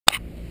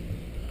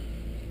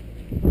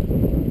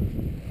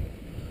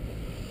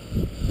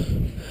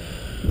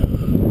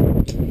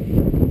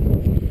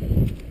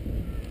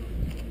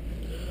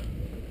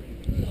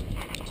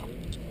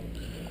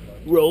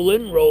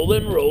Rolling,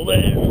 rolling,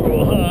 rolling,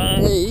 roll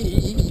high.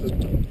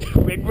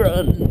 Red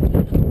run.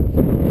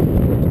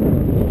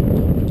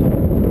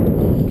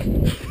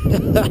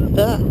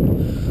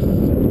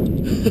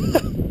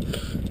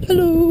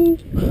 Hello.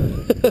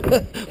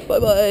 Bye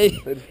bye.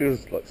 It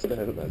feels like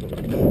staring at that.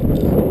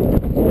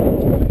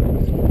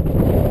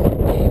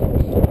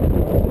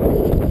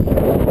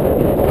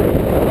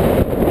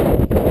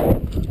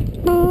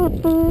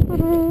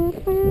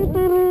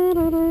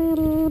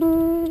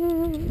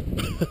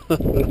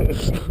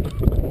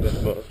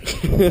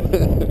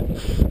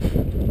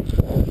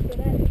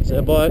 Is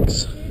that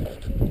bikes?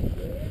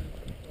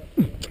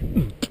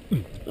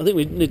 I think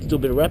we need to do a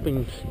bit of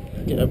rapping.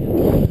 Get up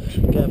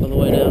on the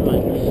way down,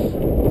 mate.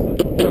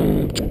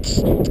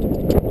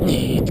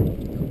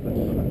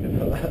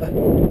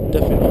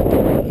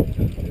 Definitely.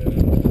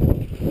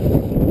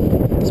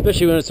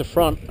 Especially when it's a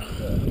front.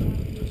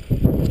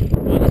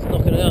 Let's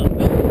knock it out.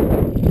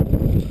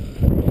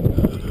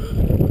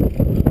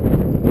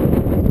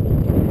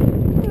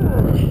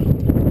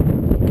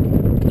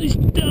 These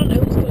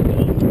downhills they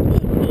go.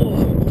 Oh.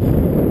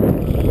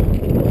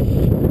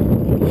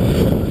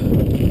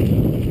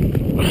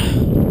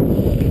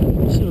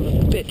 Son of a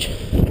bitch.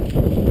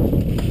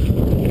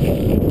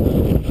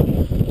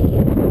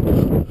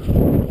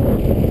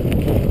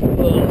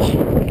 Oh.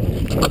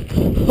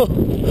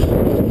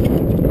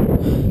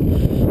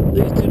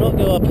 These do not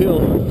go uphill.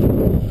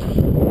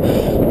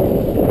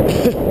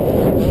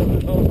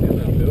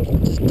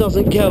 Just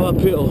doesn't go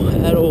uphill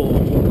at all.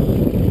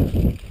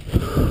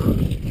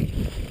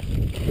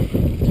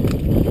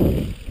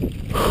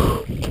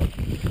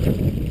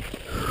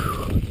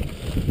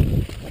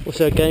 What's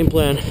our game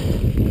plan?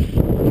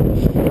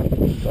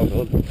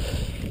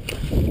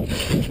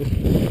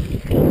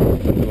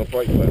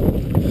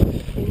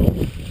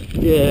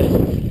 Yeah,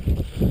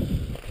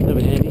 that'd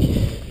be handy.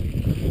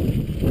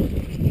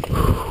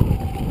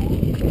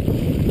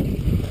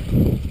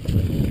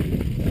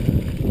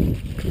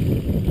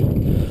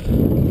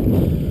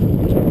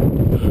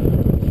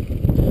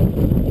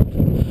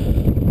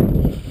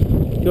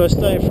 You want to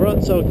stay in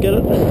front so I'll get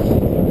it?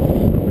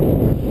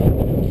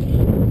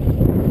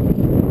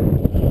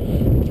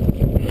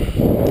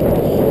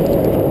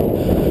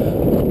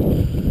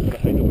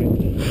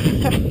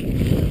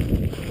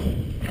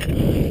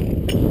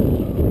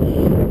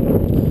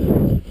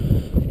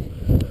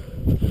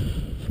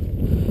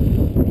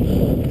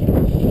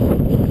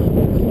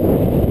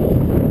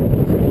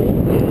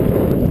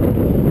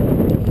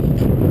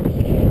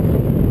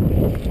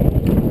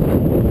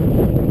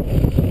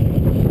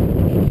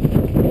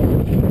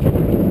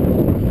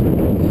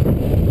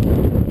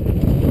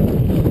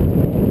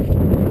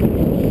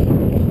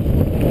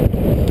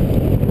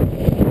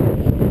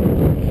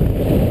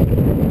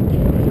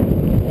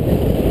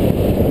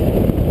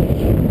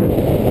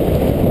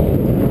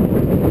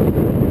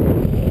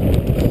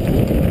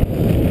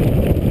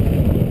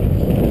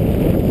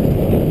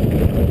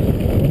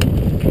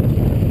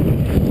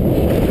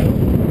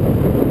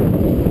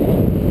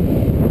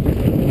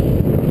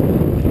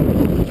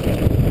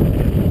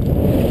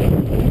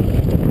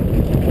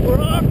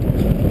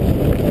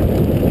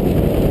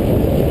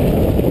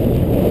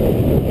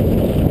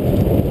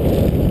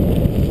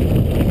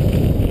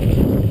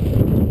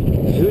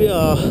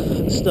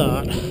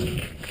 Start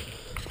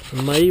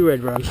mighty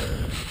red run.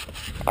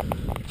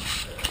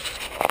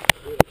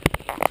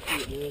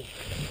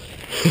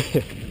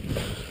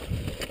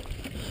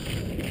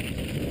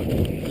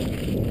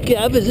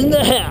 Gav is in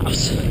the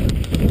house.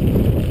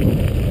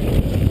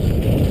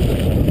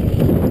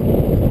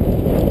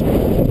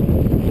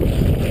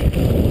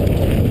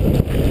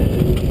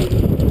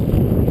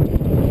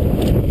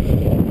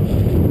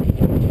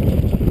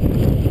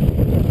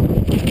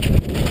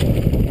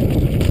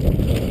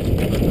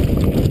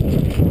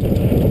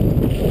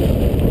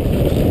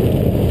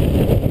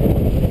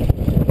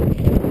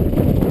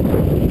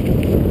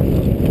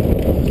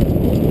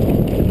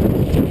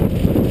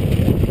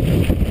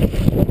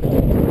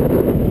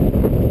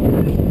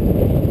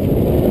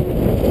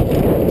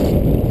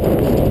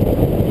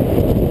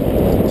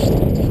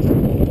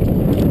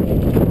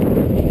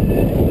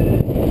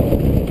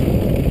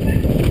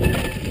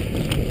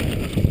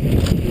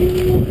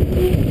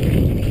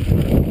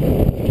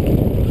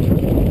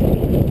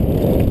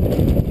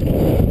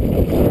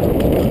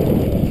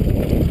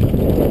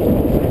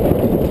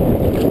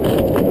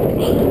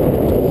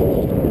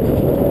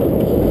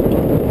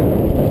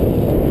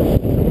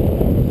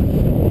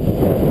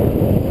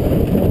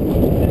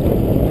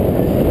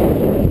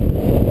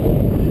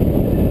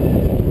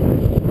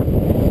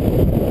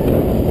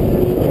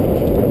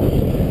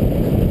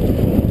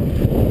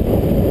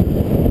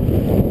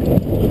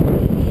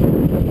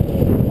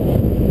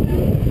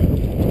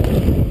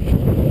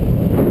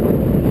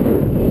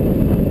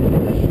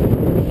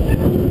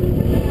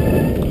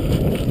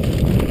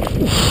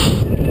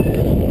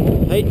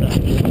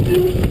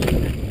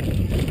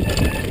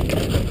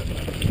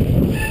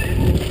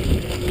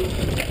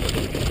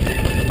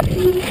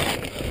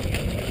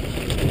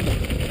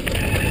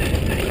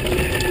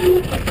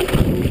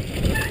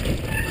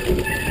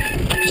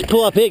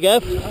 pull up here,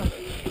 Gav.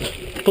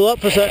 Pull up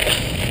for a sec.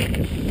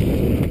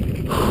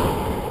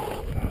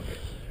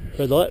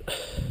 Red light.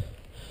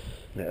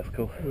 Yeah, that's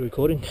cool. We're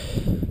recording.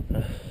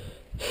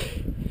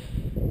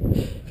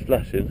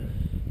 Flashing.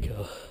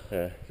 Cool.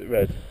 Yeah, is it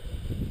red?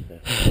 Yeah.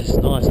 It's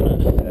nice, isn't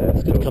it? Yeah,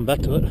 It's good cool. to come back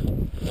to it.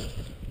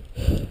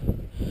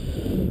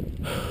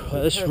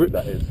 Right, let's Look how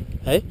that is.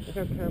 Hey? Look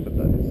how cambered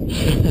that is.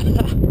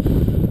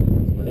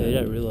 Yeah, you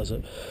don't realise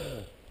it.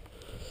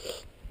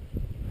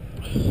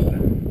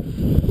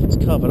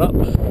 Let's carve it up.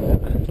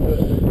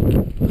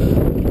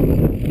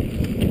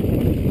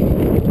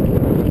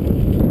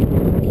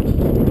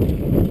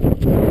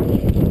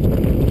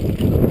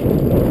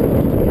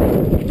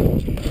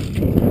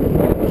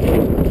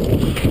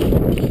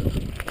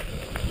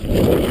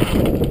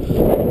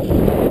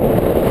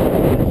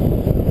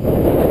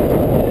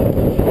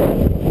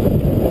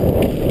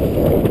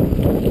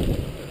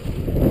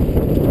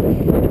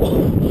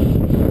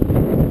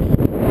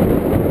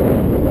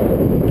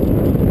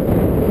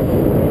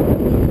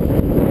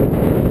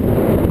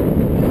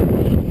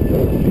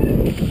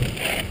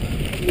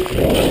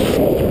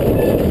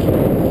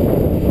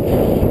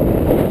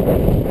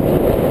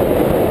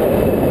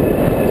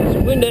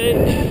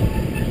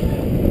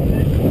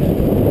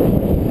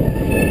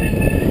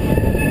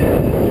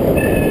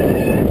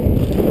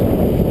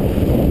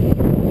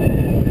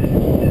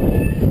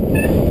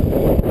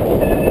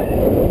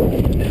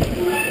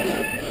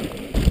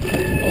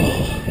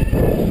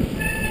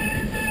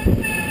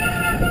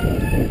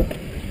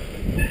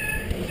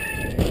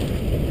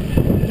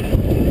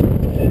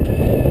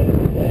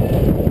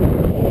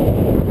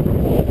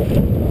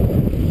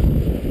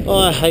 Oh,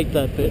 I hate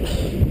that bit.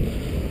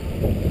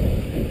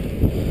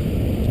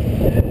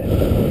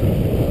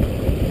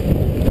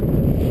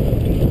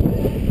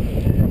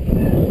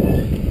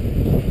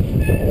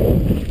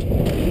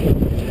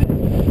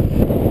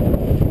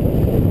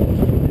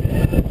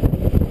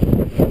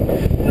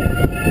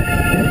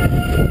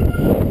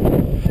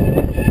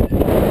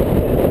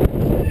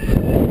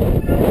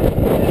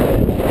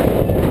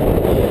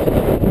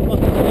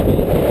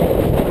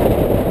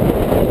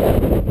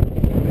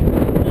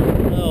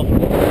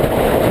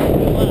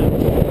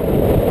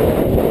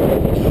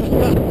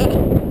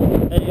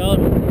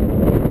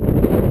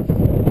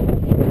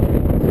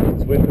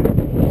 It's windy.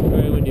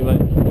 Very windy,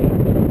 mate.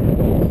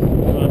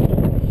 Right.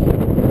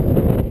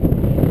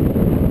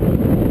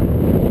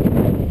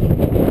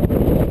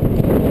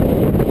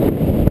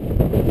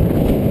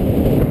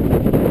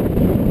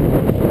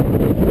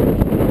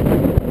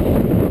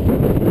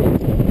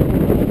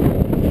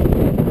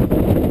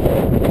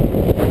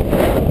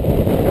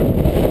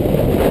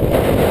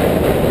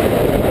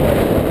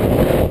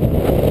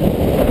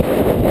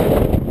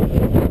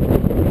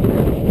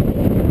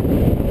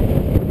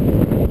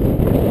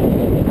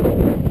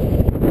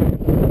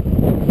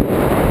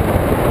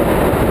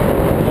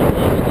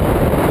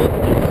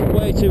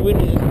 Way too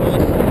windy this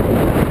place.